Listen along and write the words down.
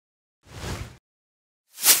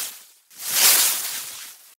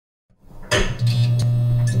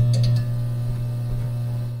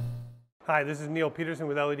Hi, this is Neil Peterson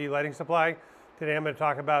with LED Lighting Supply. Today I'm going to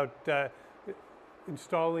talk about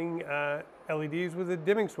installing LEDs with a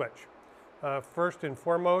dimming switch. First and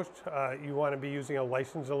foremost, you want to be using a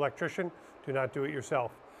licensed electrician. Do not do it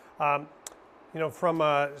yourself. From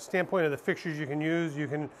a standpoint of the fixtures you can use,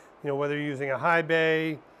 whether you're using a high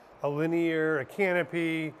bay, a linear, a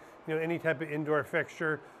canopy, any type of indoor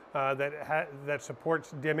fixture that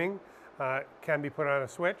supports dimming can be put on a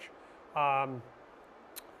switch.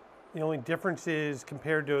 The only difference is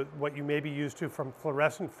compared to what you may be used to from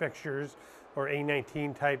fluorescent fixtures or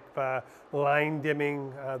A19 type line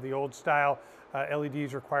dimming, the old style,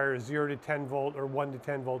 LEDs require 0 to 10 volt or 1 to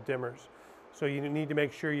 10 volt dimmers. So you need to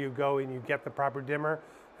make sure you go and you get the proper dimmer.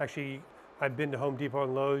 Actually, I've been to Home Depot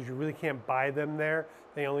and Lowe's. You really can't buy them there.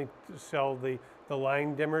 They only sell the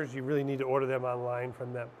line dimmers. You really need to order them online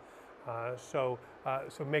from them. So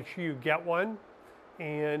make sure you get one.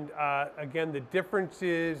 And again, the difference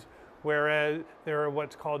is, whereas there are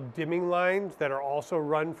what's called dimming lines that are also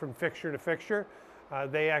run from fixture to fixture,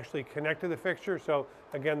 they actually connect to the fixture. So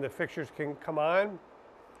again, the fixtures can come on,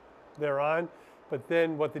 they're on, but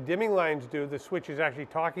then what the dimming lines do, the switch is actually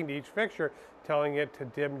talking to each fixture, telling it to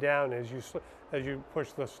dim down as you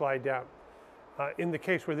push the slide down. In the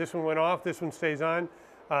case where this one went off, this one stays on.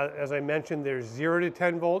 As I mentioned, there's 0 to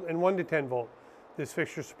 10 volt and 1 to 10 volt. This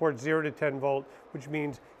fixture supports 0 to 10 volt, which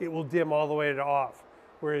means it will dim all the way to off.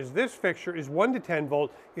 Whereas this fixture is 1 to 10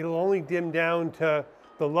 volt, it'll only dim down to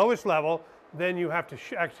the lowest level, then you have to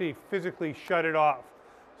actually physically shut it off.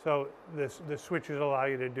 So the switches allow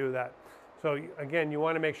you to do that. So again, you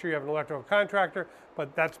want to make sure you have an electrical contractor,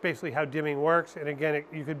 but that's basically how dimming works. And again,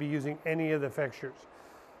 you could be using any of the fixtures.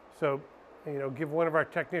 So, give one of our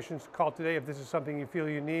technicians a call today if this is something you feel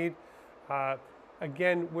you need.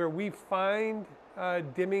 Again, where we find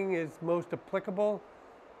dimming is most applicable,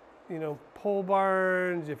 pole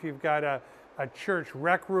barns, if you've got a church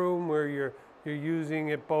rec room where you're using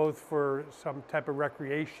it both for some type of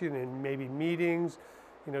recreation and maybe meetings.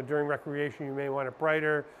 During recreation you may want it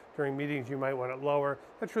brighter, during meetings you might want it lower.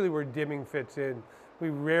 That's really where dimming fits in. We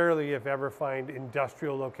rarely, if ever, find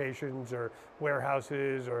industrial locations or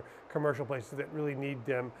warehouses or commercial places that really need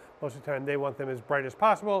dim. Most of the time they want them as bright as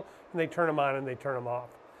possible, and they turn them on and they turn them off.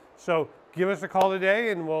 So give us a call today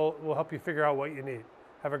and we'll help you figure out what you need.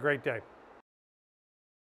 Have a great day.